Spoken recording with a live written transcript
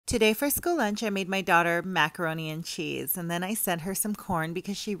Today for school lunch, I made my daughter macaroni and cheese, and then I sent her some corn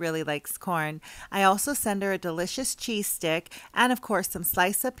because she really likes corn. I also sent her a delicious cheese stick and, of course, some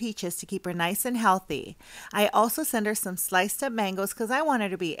sliced up peaches to keep her nice and healthy. I also sent her some sliced up mangoes because I want her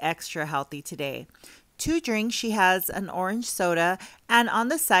to be extra healthy today. To drink, she has an orange soda, and on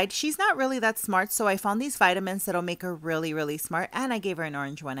the side, she's not really that smart, so I found these vitamins that'll make her really, really smart, and I gave her an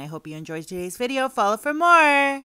orange one. I hope you enjoyed today's video. Follow for more.